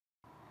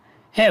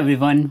Hey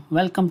everyone,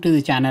 welcome to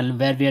the channel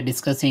where we are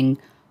discussing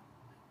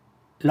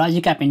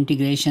logicapp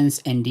integrations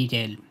in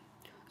detail.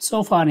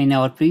 So far in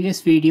our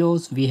previous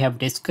videos, we have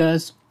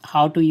discussed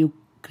how do you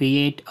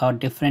create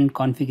different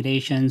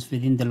configurations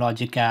within the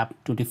logicapp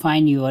to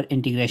define your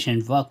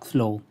integration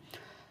workflow.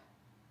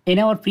 In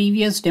our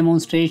previous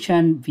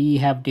demonstration, we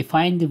have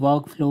defined the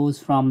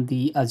workflows from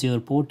the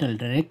Azure portal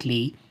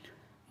directly.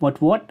 But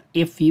what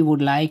if you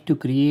would like to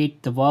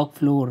create the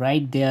workflow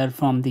right there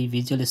from the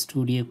Visual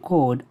Studio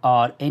Code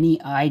or any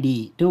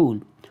IDE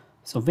tool?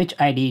 So which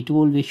IDE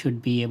tool we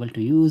should be able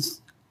to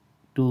use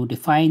to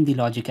define the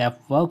logicapp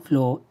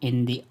workflow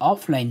in the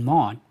offline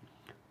mode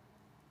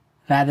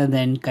rather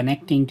than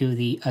connecting to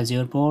the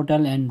Azure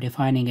portal and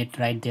defining it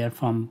right there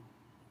from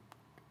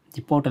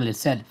the portal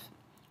itself.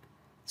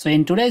 So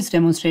in today's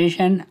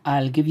demonstration,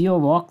 I'll give you a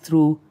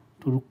walkthrough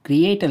to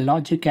create a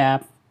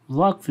logicapp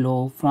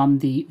workflow from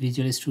the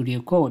Visual Studio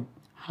Code.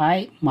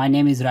 Hi, my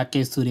name is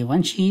Rakesh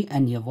Suryavanshi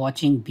and you're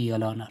watching Be a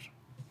Learner.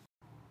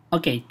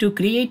 Okay, to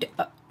create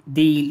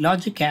the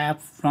logicapp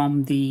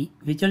from the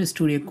Visual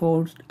Studio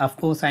Code, of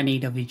course I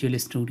need a Visual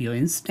Studio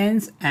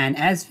instance, and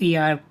as we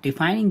are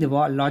defining the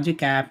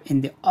logicapp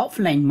in the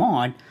offline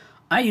mode,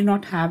 I do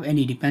not have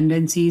any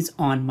dependencies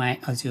on my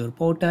Azure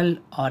portal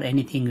or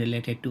anything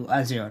related to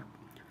Azure.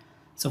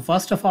 So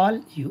first of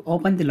all, you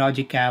open the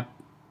logicapp,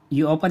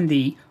 you open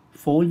the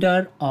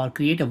folder or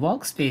create a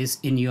workspace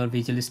in your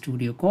Visual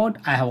Studio Code.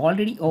 I have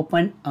already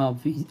opened a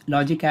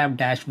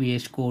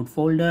logicapp-VSCode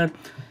folder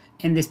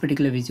in this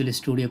particular Visual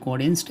Studio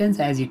Code instance.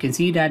 As you can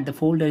see that the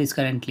folder is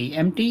currently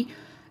empty.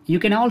 You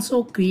can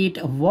also create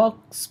a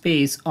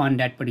workspace on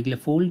that particular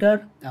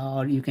folder,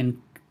 or you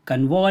can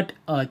convert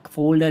a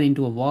folder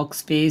into a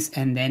workspace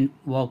and then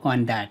work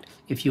on that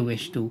if you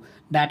wish to.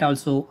 That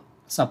also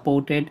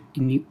supported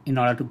in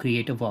order to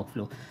create a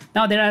workflow.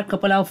 Now there are a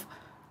couple of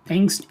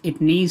things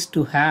it needs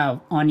to have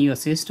on your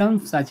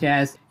system, such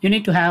as you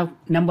need to have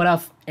number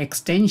of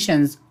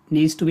extensions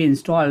needs to be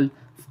installed.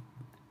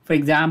 For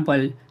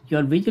example,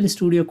 your Visual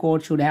Studio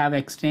Code should have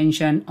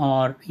extension,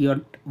 or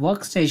your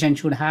workstation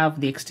should have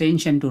the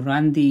extension to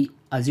run the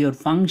Azure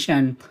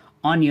function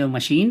on your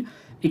machine,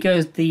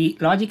 because the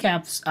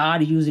logicapps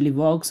are usually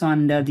works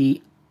under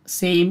the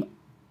same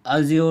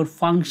Azure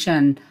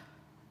function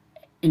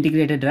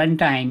integrated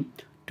runtime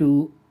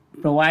to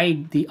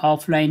provide the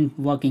offline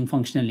working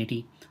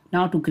functionality.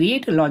 Now to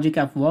create a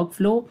logicapp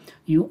workflow,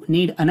 you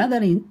need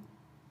another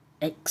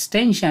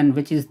extension,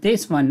 which is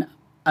this one,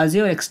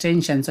 Azure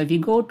extension. So if you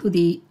go to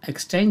the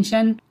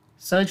extension,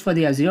 search for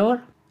the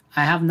Azure,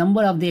 I have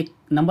number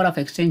of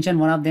extension.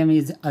 One of them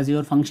is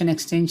Azure function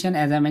extension,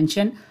 as I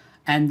mentioned,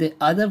 and the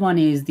other one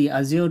is the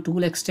Azure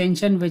tool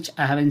extension, which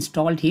I have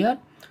installed here.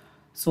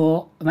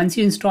 So once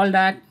you install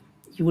that,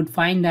 you would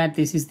find that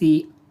this is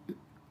the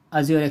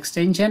Azure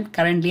extension.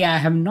 Currently I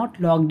have not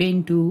logged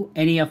into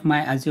any of my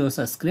Azure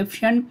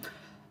subscription,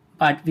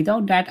 but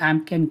without that I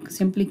can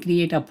simply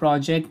create a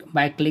project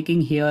by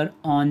clicking here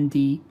on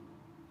the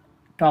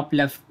top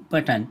left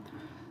button.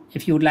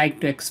 If you would like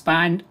to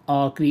expand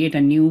or create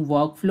a new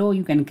workflow,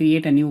 you can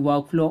create a new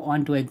workflow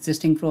onto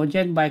existing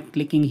project by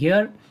clicking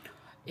here.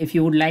 If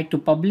you would like to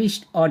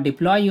publish or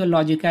deploy your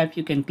logicapp,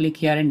 you can click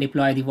here and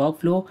deploy the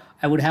workflow.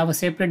 I would have a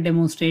separate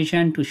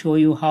demonstration to show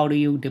you how do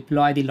you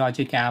deploy the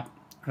logicapp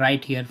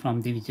right here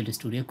from the Visual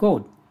Studio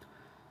Code.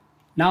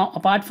 Now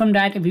apart from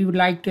that, if you would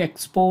like to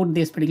export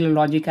this particular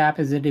logicapp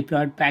as a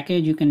deployed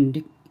package, you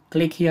can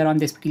click here on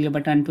this particular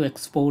button to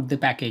export the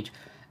package.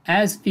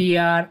 As we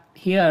are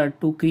here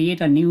to create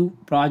a new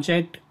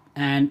project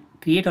and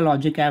create a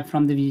logicapp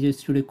from the Visual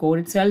Studio Code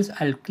itself,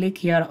 I'll click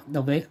here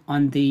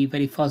on the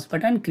very first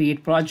button,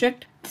 create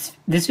project.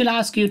 This will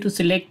ask you to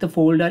select the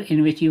folder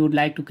in which you would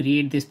like to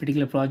create this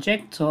particular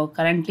project. So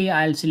currently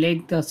I'll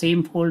select the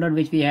same folder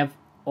which we have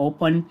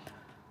opened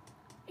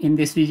in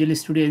this Visual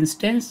Studio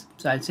instance.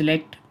 So I'll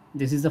select,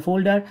 this is the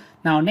folder.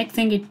 Now next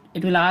thing,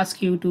 it will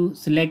ask you to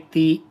select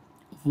the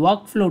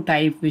workflow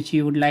type which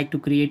you would like to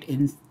create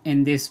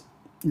in this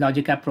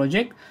logicapp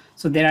project.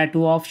 So there are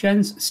two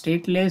options,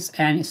 stateless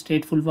and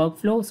stateful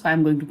workflow. So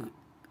I'm going to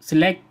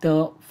select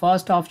the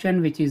first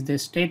option, which is the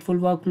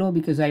stateful workflow,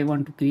 because I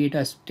want to create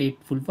a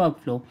stateful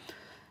workflow.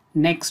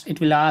 Next,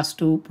 it will ask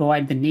to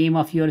provide the name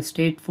of your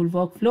stateful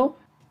workflow.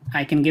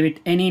 I can give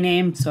it any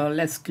name. So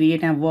let's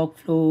create a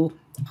workflow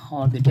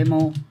or the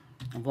demo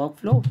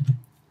workflow.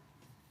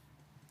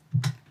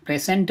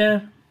 Press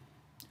enter,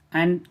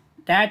 and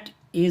that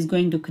is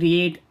going to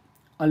create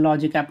a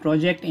logicapp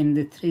project in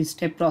the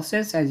 3-step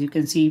process, as you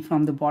can see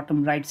from the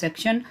bottom right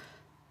section.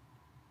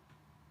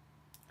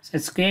 So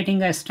it's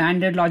creating a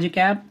standard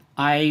logicapp.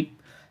 I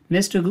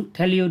missed to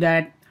tell you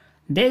that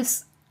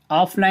this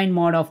offline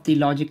mode of the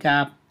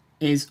logicapp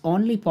is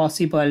only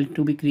possible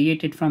to be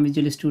created from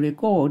Visual Studio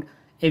Code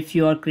if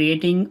you are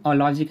creating a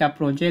logicapp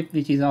project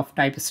which is of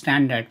type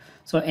standard.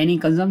 So any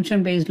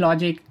consumption based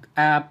logic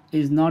app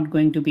is not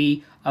going to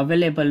be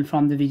available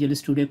from the Visual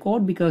Studio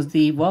Code, because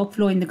the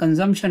workflow in the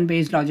consumption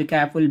based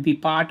logicapp will be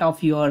part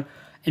of your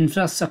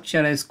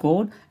infrastructure as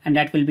code, and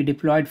that will be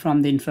deployed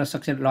from the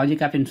infrastructure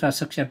logicapp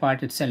infrastructure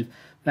part itself.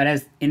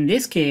 Whereas in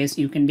this case,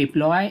 you can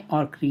deploy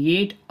or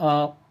create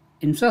a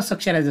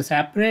infrastructure as a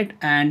separate,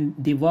 and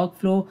the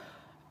workflow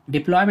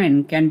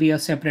deployment can be a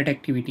separate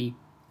activity,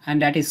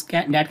 and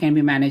that can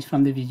be managed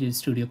from the Visual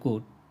Studio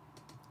Code.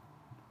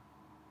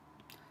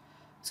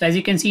 So as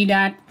you can see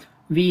that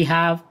we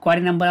have quite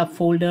a number of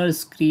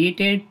folders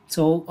created.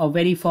 So our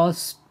very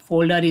first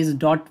folder is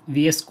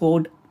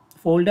 .VSCode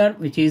folder,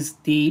 which is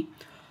the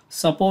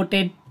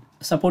supporting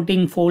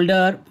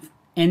folder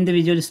in the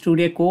Visual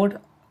Studio Code,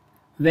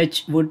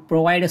 which would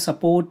provide a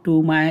support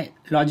to my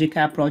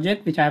logicapp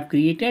project which I have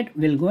created.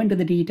 We'll go into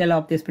the detail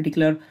of this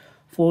particular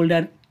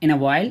folder in a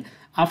while.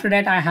 After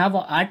that, I have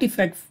an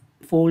artifact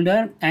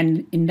folder,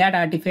 and in that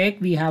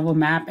artifact we have a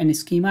map and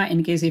schema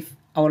in case if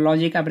our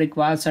logicapp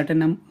requires certain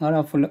number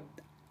of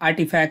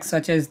artifacts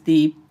such as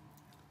the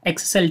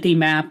XSLT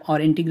map or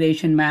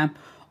integration map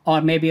or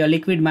maybe a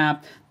liquid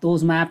map.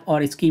 Those map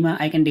or schema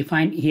I can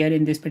define here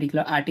in this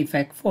particular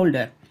artifact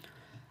folder.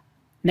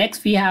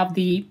 Next, we have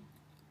the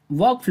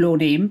workflow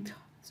name,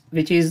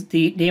 which is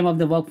the name of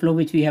the workflow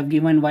which we have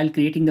given while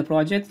creating the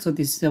project. So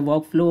this is a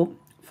workflow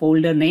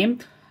folder name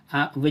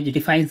which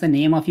defines the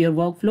name of your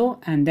workflow,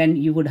 and then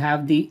you would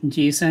have the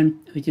JSON,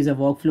 which is a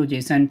workflow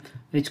JSON,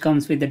 which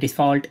comes with the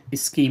default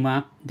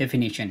schema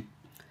definition.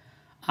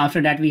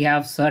 After that, we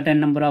have certain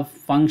number of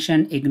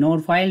function ignore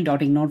file,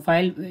 .ignore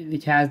file,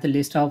 which has the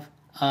list of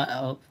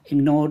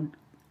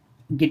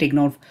git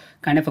ignore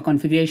kind of a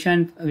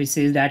configuration, which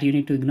says that you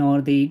need to ignore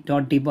the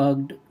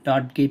 .debug,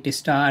 .git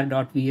star,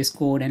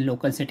 .vscode and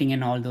local setting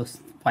and all those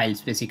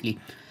files basically.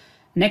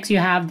 Next, you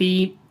have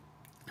the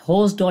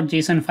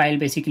host.json file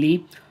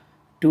basically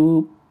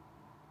to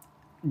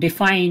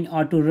define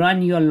or to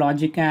run your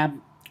logicapp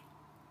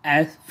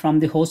as from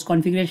the host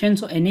configuration.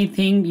 So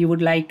anything you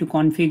would like to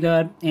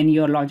configure in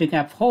your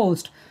logicapp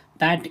host,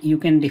 that you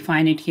can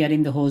define it here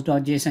in the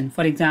host.json.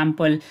 For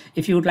example,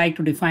 if you would like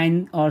to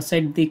define or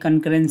set the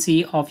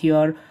concurrency of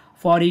your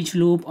for each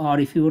loop, or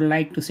if you would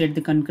like to set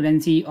the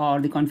concurrency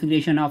or the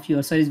configuration of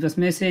your service bus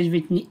message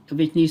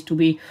which needs to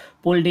be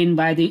pulled in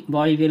by your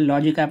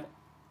logicapp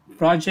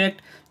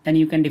project, then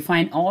you can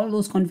define all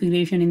those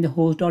configuration in the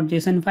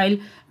host.json file,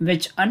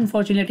 which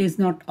unfortunately is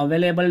not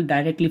available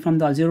directly from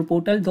the Azure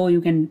portal, though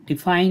you can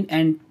define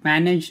and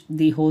manage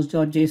the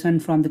host.json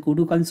from the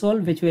Kudu console,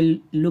 which will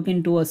look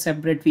into a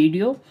separate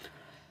video.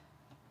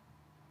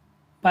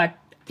 But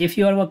if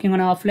you are working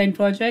on an offline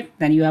project,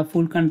 then you have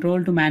full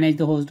control to manage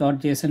the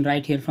host.json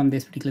right here from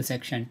this particular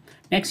section.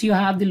 Next, you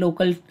have the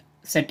local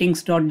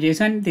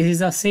settings.json. This is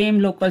the same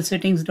local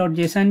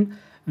settings.json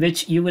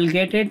which you will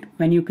get it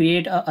when you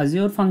create a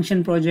Azure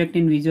function project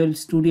in Visual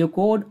Studio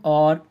Code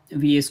or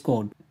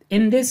VSCode.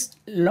 In this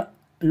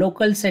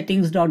local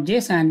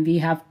settings.json, we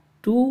have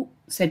two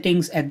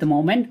settings at the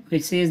moment,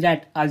 which says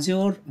that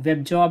Azure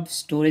Web Job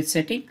Storage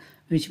setting,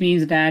 which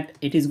means that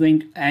it is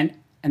going to, and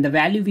the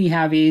value we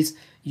have is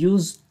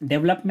use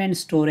development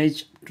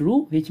storage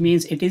true, which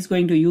means it is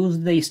going to use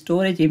the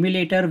storage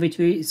emulator which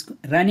is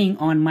running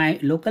on my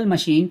local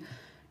machine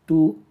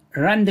to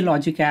run the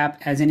logicapp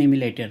as an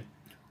emulator.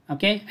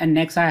 Okay, and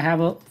next I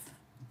have a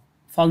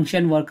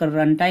function worker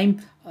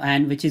runtime,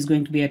 and which is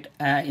going to be at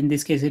in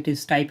this case it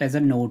is type as a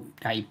node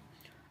type.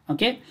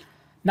 Okay,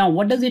 now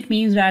what does it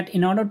mean that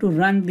in order to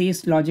run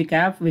this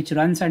logicapp which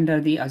runs under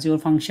the Azure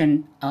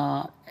function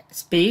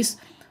space,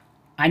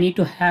 I need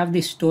to have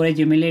the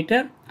storage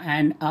emulator,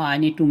 and I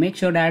need to make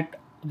sure that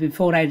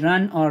before I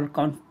run or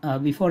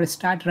before I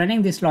start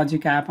running this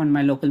logicapp on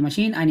my local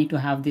machine, I need to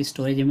have this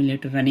storage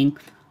emulator running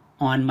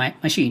on my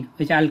machine,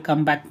 which I'll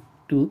come back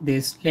to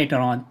this later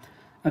on.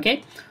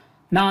 Okay,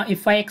 now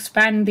if I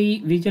expand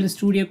the Visual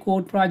Studio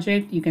Code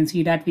project, you can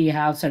see that we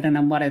have certain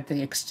number of the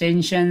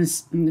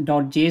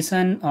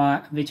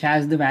extensions.json which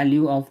has the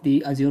value of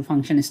the Azure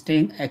function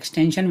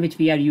extension which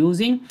we are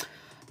using.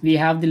 We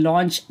have the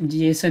launch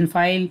JSON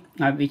file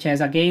which has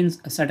again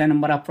a certain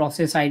number of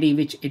process ID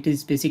which it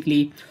is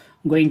basically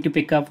going to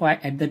pick up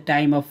at the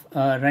time of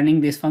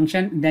running this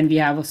function. Then we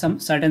have some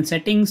certain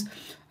settings.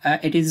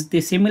 It is the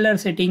similar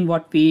setting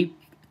what we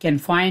can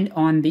find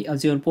on the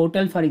Azure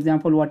portal. For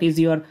example, what is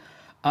your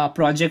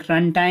project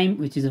runtime,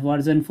 which is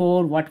version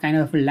 4, what kind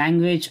of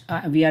language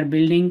we are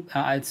building.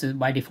 It's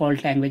by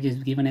default language is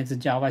given as a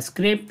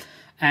JavaScript,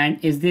 and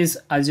is this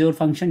Azure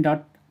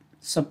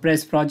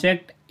function.suppress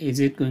project, is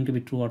it going to be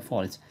true or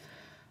false?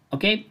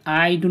 Okay,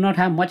 I do not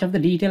have much of the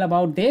detail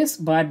about this,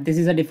 but this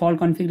is a default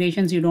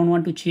configuration, so you don't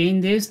want to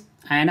change this.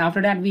 And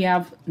after that, we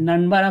have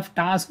number of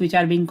tasks which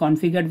are being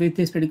configured with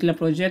this particular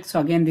project. So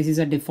again, this is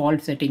a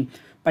default setting.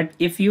 But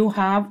if you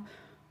have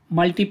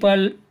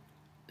multiple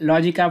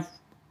logicapp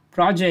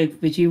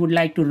project which you would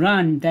like to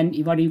run, then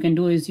what you can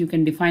do is you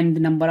can define the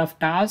number of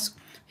tasks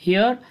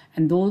here,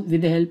 and those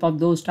with the help of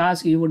those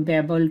tasks you would be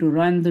able to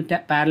run the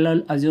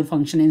parallel Azure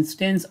function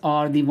instance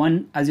or the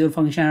one Azure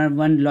function or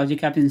one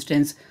logicapp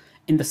instance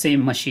in the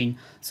same machine.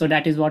 So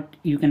that is what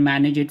you can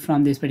manage it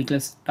from this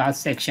particular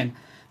task section.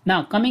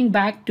 Now coming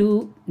back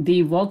to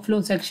the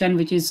workflow section,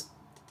 which is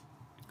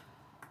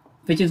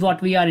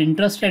what we are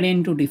interested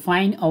in to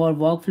define our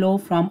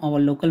workflow from our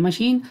local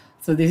machine.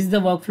 So this is the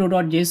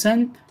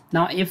workflow.json.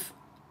 Now if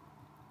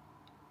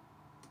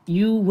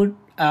you would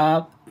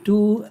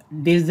to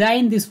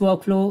design this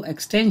workflow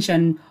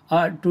extension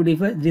or to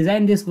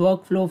design this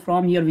workflow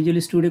from your Visual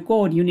Studio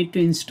Code, you need to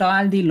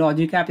install the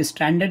logicapp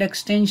standard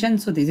extension.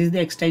 So this is the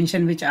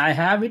extension which I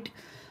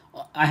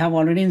have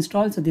already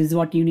installed. So this is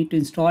what you need to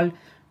install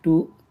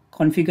to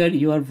configure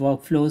your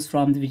workflows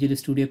from the Visual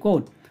Studio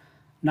Code.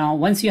 Now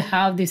once you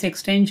have this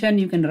extension,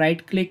 you can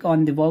right click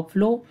on the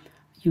workflow.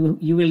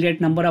 You will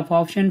get number of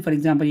options. For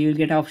example, you will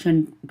get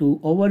option to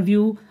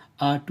overview,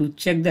 to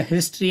check the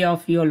history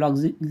of your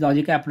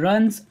logicapp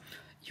runs.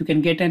 You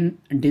can get a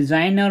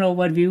designer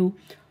overview,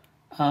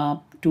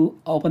 to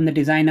open the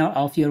designer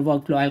of your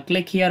workflow. I'll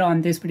click here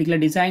on this particular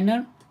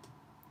designer,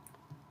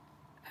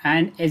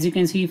 and as you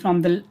can see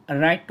from the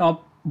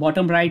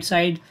bottom right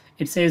side,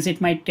 it says it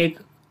might take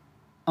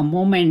a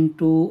moment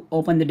to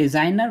open the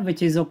designer,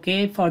 which is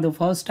okay for the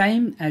first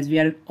time. As we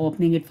are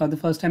opening it for the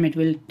first time, it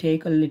will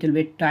take a little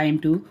bit time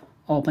to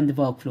open the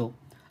workflow.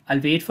 I'll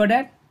wait for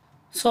that.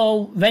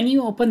 So when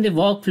you open the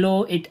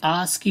workflow, it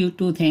asks you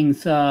two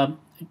things.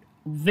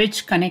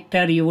 Which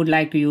connector you would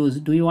like to use.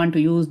 Do you want to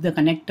use the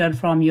connector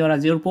from your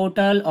Azure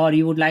portal, or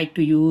you would like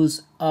to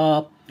use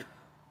or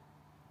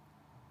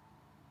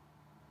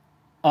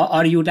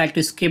you would like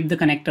to skip the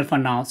connector for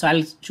now? So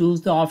I'll choose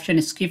the option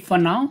skip for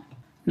now.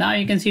 Now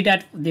you can see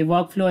that the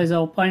workflow is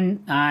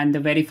open, and the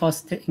very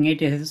first thing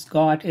it has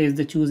got is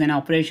the choose an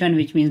operation,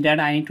 which means that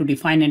I need to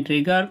define a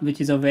trigger, which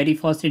is a very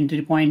first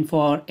entry point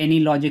for any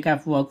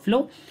logicapp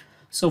workflow.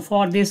 So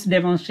for this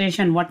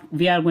demonstration, what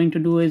we are going to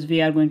do is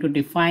we are going to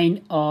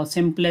define a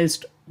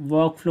simplest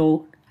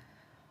workflow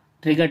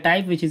trigger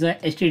type, which is a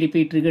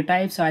HTTP trigger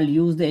type. So I'll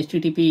use the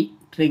HTTP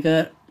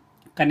trigger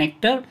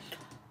connector,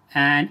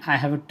 and I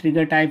have a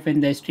trigger type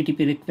when the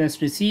HTTP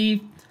request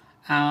received.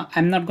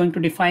 I'm not going to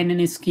define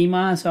any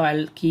schema, so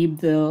I'll keep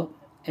the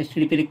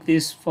HTTP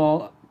request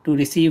to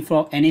receive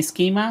for any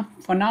schema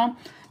for now.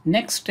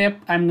 Next step,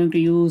 I'm going to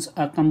use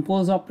a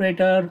compose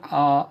operator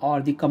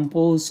or the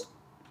compose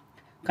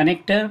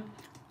connector,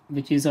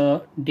 which is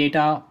a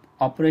data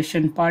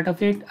operation part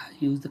of it. I'll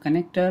use the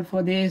connector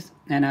for this,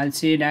 and I'll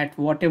say that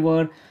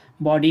whatever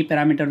body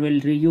parameter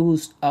will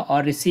reuse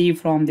or receive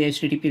from the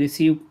HTTP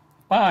receive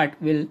part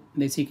will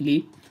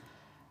basically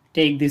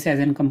take this as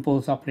a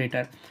compose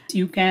operator.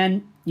 You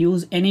can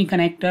use any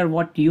connector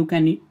what you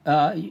can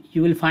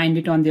you will find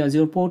it on the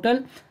Azure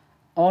portal.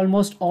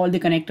 Almost all the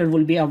connector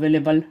will be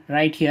available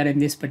right here in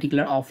this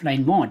particular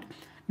offline mode.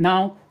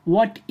 Now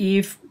what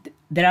if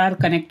there are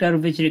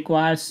connector which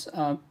requires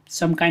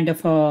some kind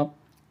of a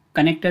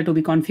connector to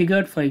be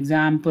configured? For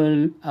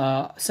example,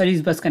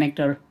 service bus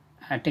connector.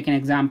 I'll take an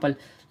example.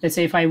 Let's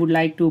say if I would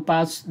like to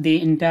pass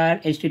the entire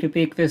HTTP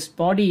request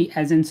body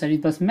as in service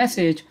bus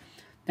message,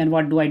 then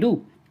what do I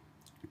do?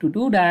 To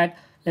do that,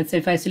 let's say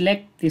if I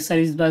select the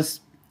service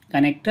bus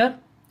connector,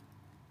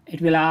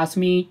 it will ask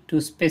me to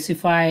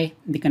specify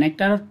the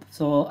connector.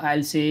 So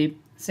I'll say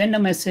send a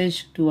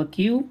message to a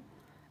queue.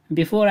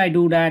 Before I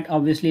do that,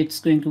 obviously it's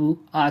going to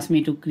ask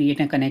me to create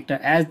a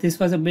connector. As this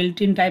was a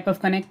built-in type of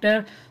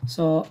connector,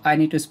 so I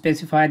need to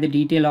specify the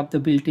detail of the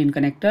built-in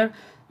connector.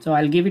 So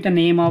I'll give it a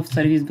name of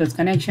service bus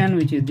connection,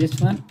 which is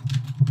this one.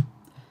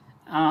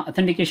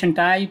 Authentication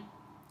type,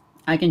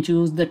 I can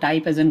choose the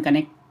type as in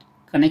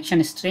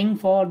connection string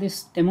for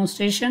this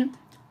demonstration.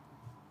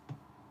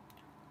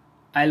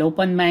 I'll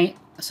open my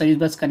service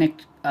bus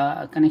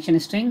connection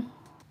string.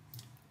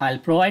 I'll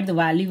provide the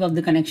value of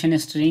the connection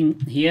string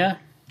here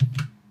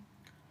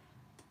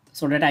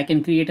so that I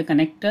can create a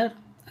connector,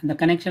 and the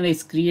connection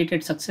is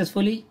created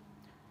successfully.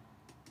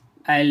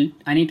 I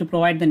need to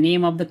provide the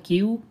name of the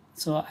queue,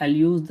 so I'll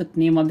use the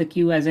name of the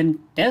queue as in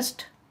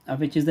test,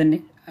 which is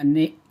the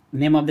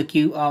name of the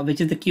queue,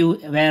 which is the queue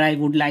where I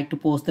would like to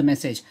post the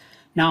message.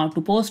 Now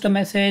to post a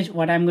message,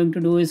 what I'm going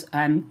to do is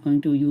I'm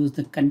going to use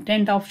the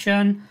content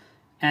option,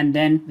 and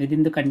then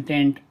within the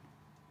content,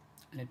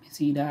 let me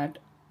see that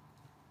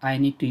I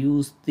need to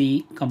use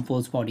the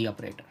compose body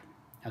operator.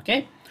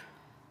 Okay.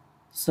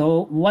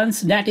 So once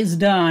that is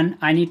done,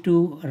 I need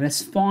to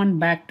respond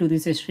back to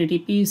this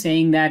HTTP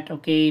saying that,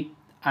 okay,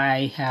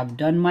 I have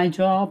done my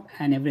job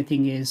and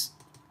everything is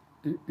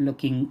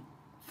looking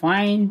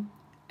fine.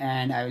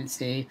 And I will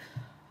say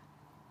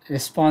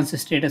response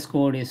status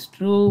code is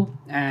true.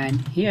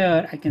 And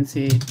here I can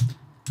say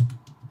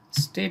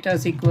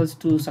status equals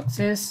to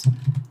success.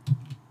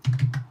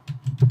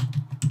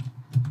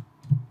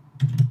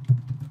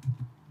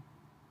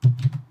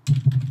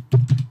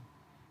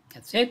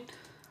 That's it,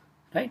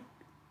 right?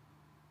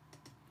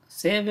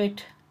 Save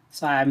it.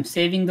 So I'm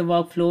saving the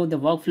workflow. The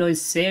workflow is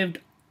saved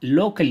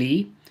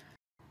locally.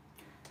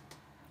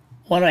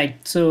 All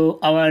right, so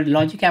our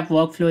logicapp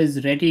workflow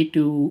is ready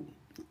to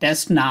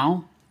test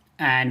now,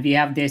 and we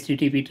have the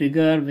HTTP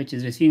trigger which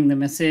is receiving the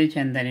message,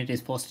 and then it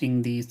is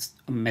posting these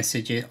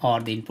messages or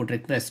the input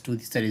request to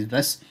the service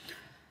bus.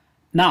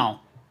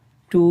 Now,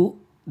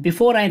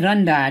 before I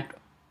run that,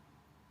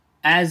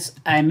 as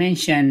I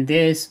mentioned,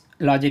 this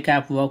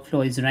logicapp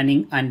workflow is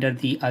running under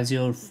the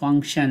Azure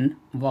function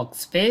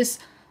workspace.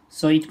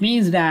 So it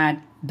means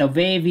that the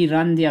way we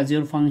run the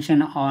Azure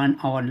function on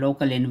our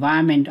local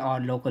environment or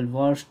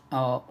local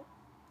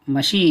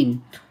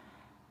machine,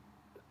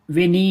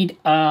 we need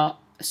a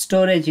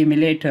storage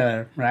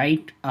emulator,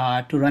 right,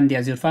 to run the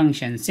Azure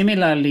function.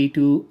 Similarly,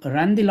 to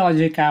run the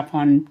Logic app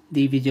on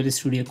the Visual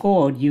Studio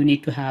Code, you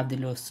need to have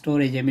the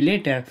storage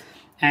emulator.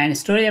 And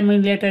storage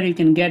emulator, you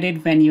can get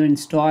it when you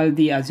install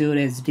the Azure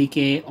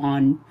SDK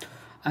on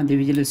the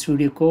Visual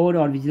Studio Code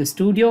or Visual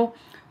Studio.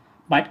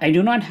 But I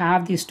do not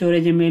have the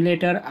storage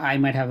emulator. I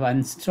might have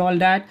installed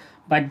that.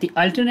 But the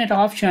alternate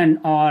option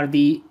or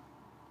the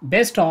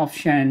best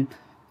option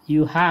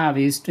you have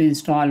is to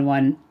install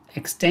one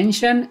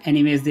extension.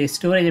 Anyways, the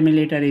storage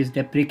emulator is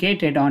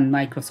deprecated on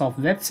Microsoft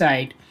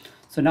website.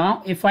 So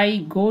now if I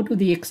go to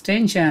the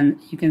extension,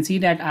 you can see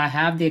that I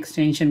have the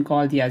extension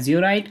called the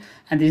Azurite,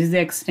 and this is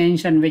the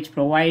extension which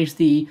provides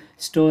the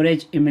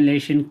storage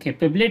emulation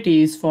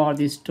capabilities for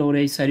the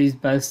storage service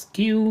bus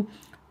queue,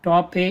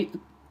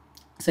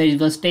 service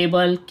bus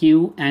table,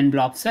 queue, and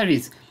blob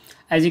service.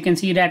 As you can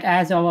see that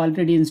as I've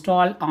already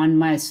installed on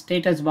my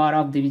status bar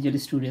of the Visual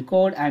Studio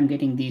Code, I'm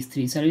getting these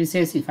three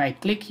services. If I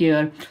click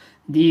here,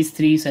 these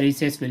three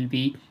services will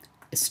be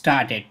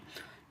started.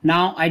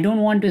 Now I don't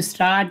want to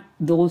start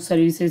those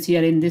services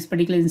here in this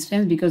particular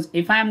instance, because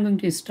if I'm going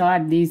to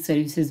start these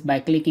services by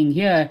clicking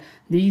here,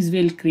 these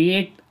will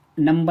create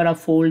number of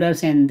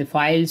folders and the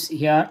files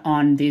here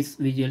on this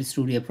Visual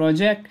Studio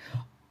project,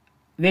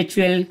 which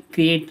will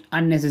create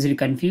unnecessary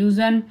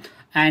confusion,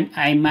 and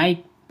I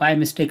might by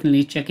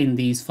mistakenly checking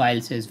these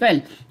files as well.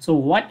 So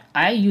what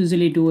I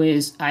usually do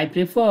is I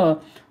prefer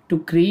to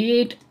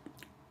create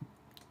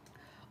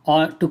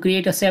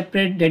a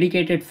separate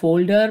dedicated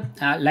folder,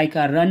 like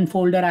a run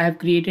folder I have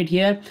created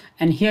here.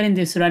 And here in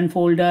this run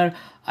folder,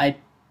 I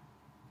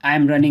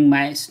am running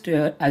my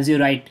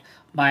Azurite.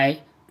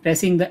 By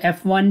pressing the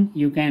F1,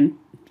 you can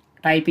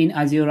type in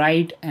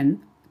Azurite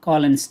and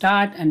colon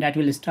start, and that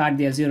will start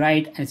the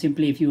Azurite. And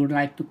simply, if you would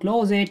like to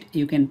close it,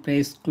 you can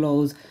press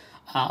close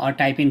or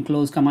type in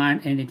close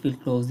command, and it will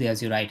close the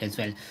Azurite as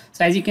well.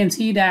 So as you can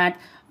see that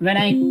when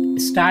I have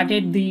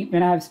started the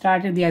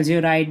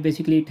Azurite,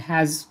 basically it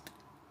has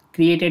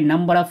created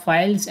number of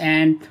files,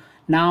 and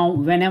now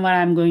whenever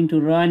I'm going to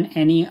run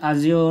any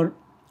Azure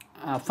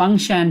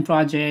function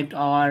project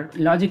or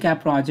Logic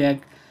app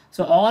project,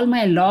 so all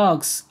my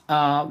logs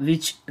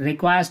which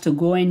requires to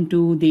go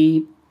into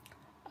the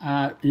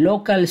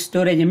local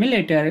storage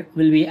emulator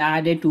will be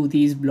added to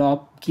these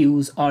blob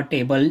queues or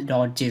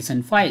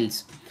table.json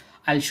files.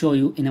 I'll show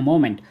you in a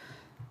moment.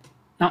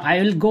 Now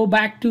I will go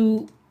back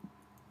to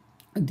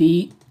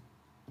the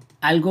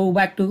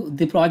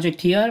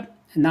project here.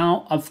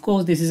 Now, of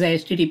course, this is a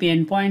HTTP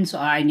endpoint, so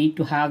I need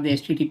to have the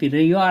HTTP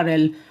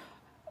URL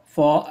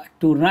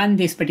to run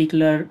this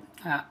particular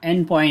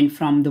endpoint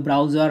from the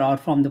browser or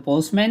from the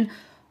Postman.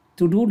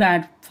 To do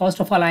that,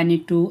 first of all, I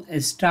need to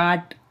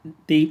start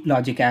the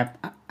Logic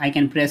app. I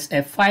can press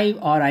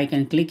F5, or I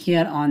can click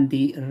here on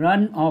the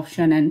run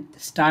option and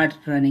start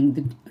running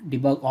the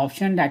debug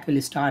option. That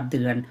will start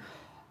the run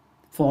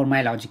for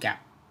my Logic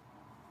app.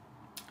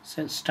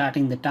 So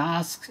starting the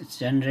task, it's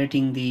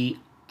generating the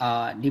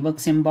debug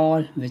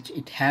symbol, which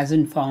it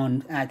hasn't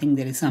found. I think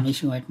there is some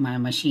issue at my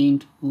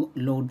machine to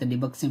load the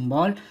debug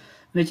symbol,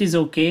 which is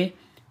okay.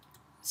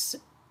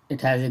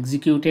 It has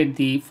executed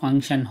the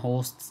function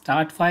host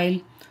start file.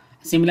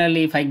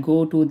 Similarly, if I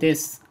go to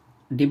this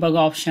debug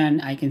option,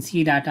 I can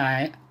see that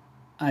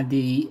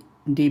the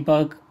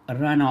debug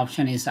run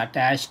option is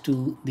attached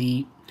to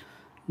the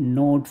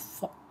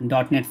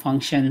node.NET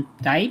function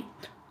type.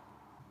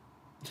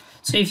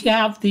 So if you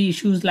have the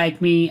issues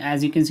like me,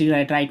 as you can see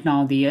right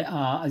now, the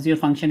Azure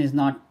function is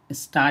not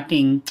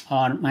starting,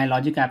 or my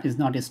Logic app is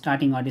not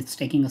starting, or it's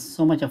taking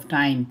so much of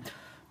time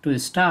to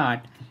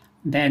start,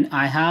 then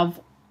I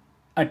have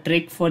a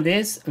trick for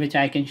this, which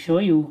I can show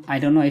you. I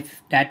don't know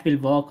if that will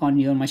work on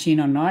your machine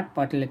or not,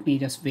 but let me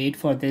just wait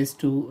for this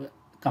to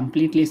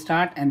completely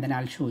start, and then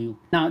I'll show you.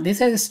 Now this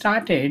has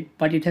started,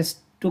 but it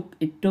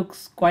took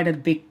quite a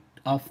bit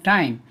of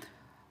time.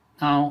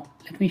 Now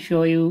let me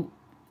show you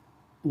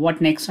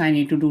what next I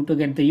need to do to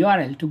get the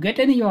URL. To get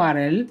any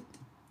URL,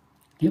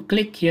 you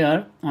click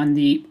here on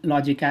the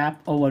Logic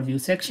app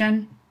overview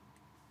section.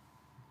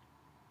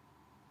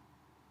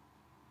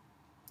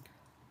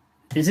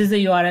 This is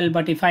the URL,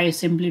 but if I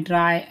simply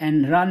try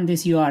and run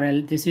this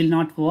URL, this will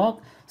not work.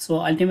 So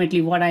ultimately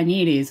what I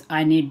need is,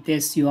 I need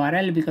this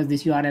URL, because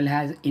this URL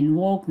has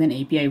invoke, then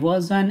API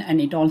version,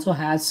 and it also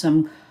has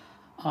some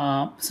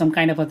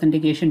kind of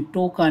authentication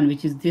token,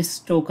 which is this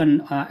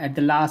token at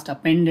the last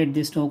appended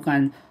this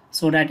token,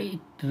 so that it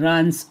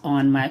runs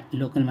on my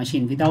local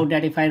machine. Without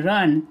that, if I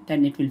run,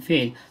 then it will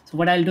fail. So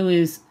what I'll do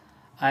is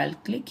I'll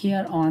click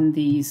here on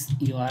this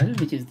URL,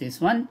 which is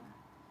this one,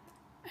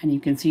 and you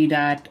can see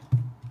that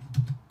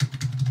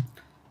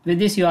with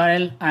this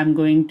URL, I'm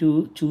going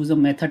to choose a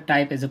method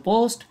type as a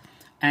post,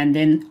 and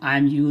then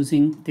I'm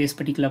using this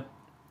particular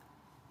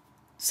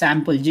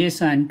sample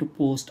JSON to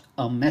post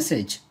a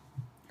message.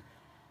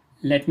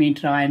 Let me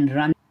try and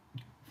run.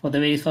 For the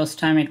very first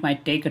time, it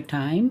might take a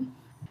time.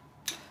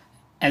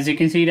 As you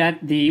can see that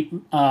the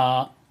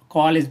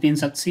call has been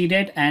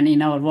succeeded, and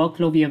in our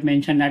workflow we have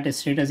mentioned that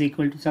status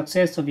equal to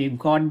success, so we've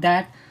got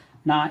that.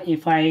 Now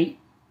if I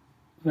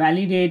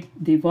validate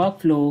the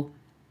workflow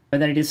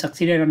whether it is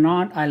succeeded or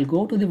not, I'll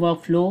go to the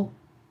workflow,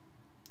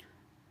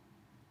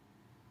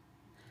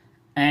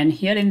 and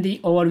here in the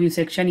overview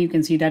section you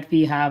can see that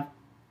we have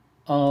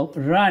a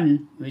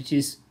run which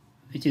is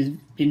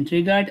been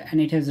triggered, and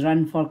it has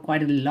run for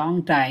quite a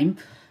long time,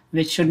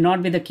 which should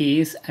not be the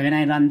case when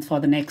I run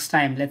for the next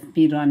time. Let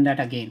me run that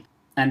again,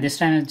 and this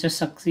time it just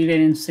succeeded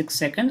in 6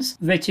 seconds,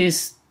 which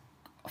is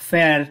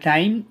fair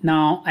time.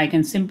 Now I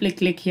can simply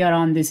click here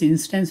on this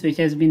instance which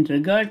has been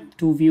triggered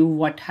to view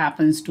what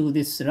happens to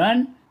this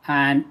run,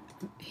 and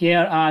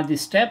here are the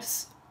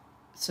steps.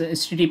 So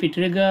HTTP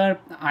trigger,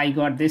 I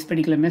got this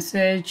particular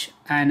message,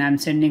 and I'm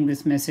sending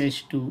this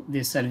message to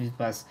this service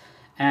bus,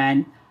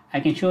 and I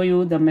can show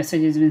you the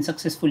message has been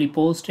successfully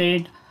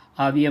posted.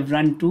 We have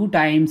run 2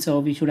 times, so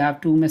we should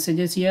have 2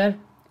 messages here.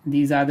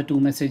 These are the 2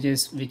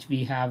 messages which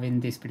we have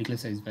in this particular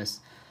service bus,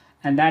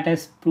 and that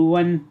has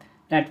proven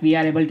that we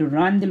are able to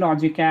run the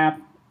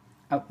logicapp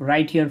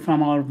right here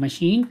from our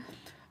machine,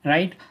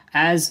 right?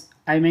 As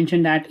I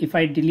mentioned that if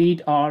I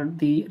delete or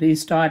the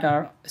restart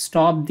or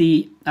stop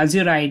the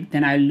Azure write,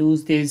 then I'll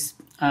lose this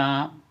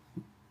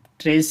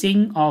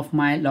tracing of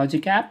my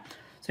logicapp.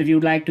 So if you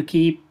would like to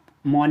keep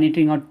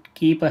monitoring or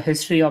keep a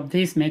history of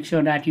this, make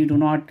sure that you do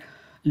not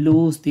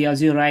lose the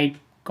Azure write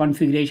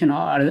configuration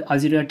or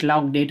Azure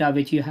log data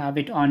which you have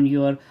it on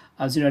your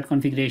Azure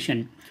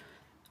configuration.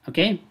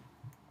 Okay,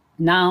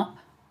 now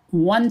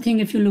one thing,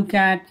 if you look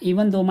at,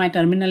 even though my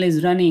terminal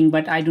is running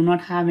but I do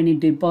not have any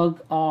debug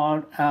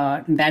or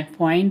that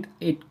point,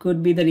 it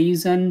could be the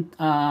reason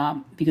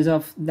because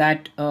of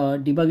that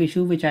debug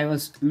issue which I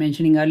was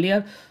mentioning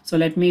earlier. So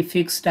let me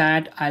fix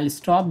that. I'll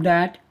stop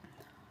that.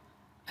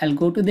 I'll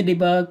go to the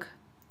debug,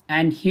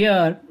 and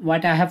here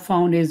what I have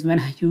found is when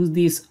I use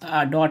this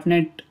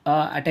 .NET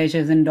attach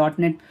as in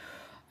 .NET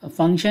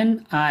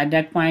function at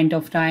that point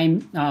of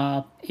time,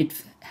 it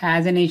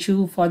has an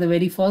issue for the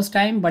very first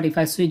time. But if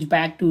I switch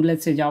back to,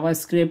 let's say,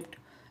 JavaScript,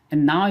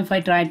 and now if I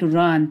try to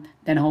run,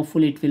 then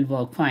hopefully it will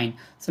work fine.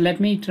 So let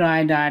me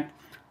try that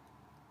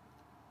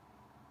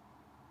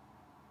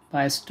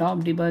by stop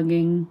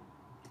debugging,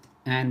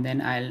 and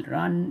then I'll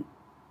run,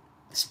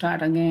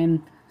 start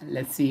again.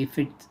 Let's see if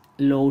it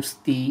loads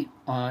the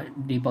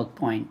debug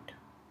point.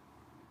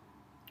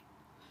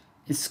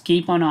 It's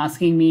keep on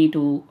asking me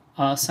to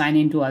sign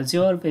into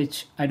Azure,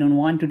 which I don't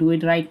want to do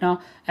it right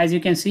now. As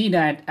you can see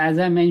that, as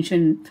I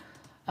mentioned,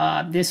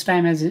 this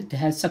time as it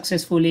has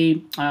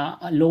successfully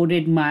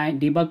loaded my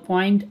debug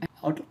point,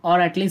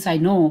 or at least I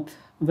know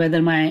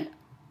whether my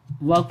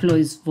workflow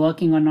is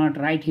working or not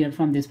right here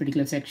from this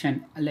particular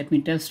section. Let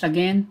me test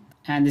again,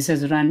 and this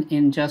has run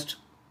in just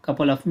a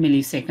couple of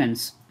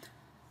milliseconds,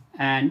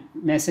 and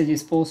message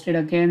is posted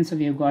again. So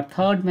we have got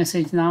 3rd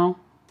message now.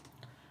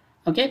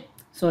 Okay,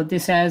 so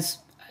this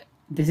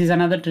is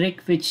another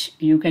trick which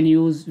you can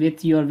use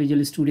with your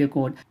Visual Studio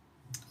Code.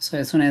 So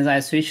as soon as I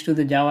switch to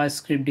the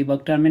JavaScript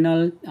debug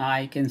terminal,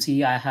 I can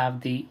see I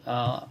have the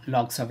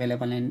logs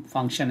available and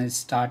function is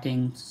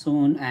starting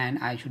soon, and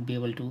I should be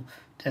able to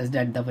test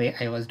that the way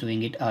I was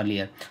doing it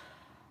earlier.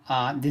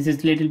 This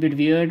is a little bit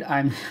weird.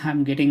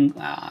 I'm getting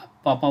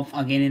pop-up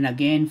again and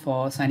again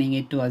for signing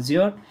it to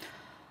Azure,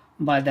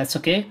 but that's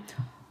okay.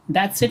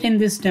 That's it in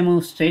this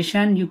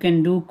demonstration. You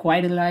can do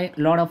quite a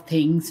lot of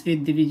things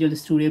with the Visual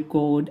Studio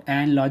Code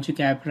and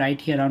logicapp right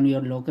here on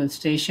your local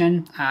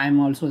station. I'm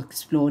also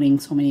exploring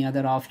so many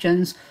other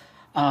options,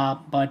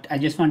 but I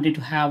just wanted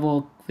to have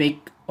a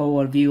quick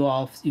overview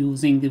of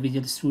using the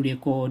Visual Studio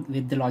Code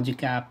with the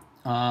logicapp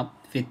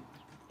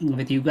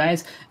with you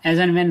guys. As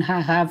and when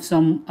I have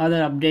some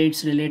other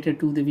updates related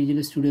to the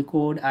Visual Studio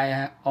Code,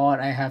 I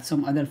have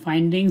some other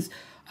findings,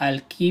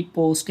 I'll keep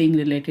posting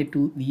related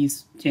to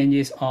these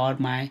changes or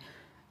my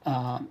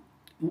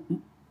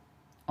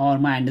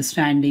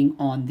understanding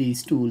on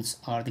these tools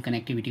or the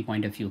connectivity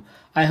point of view.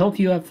 I hope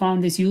you have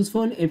found this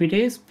useful. If it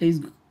is, please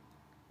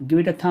give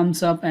it a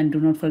thumbs up, and do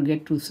not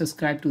forget to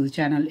subscribe to the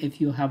channel if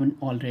you haven't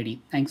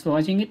already. Thanks for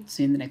watching it.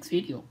 See you in the next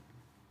video.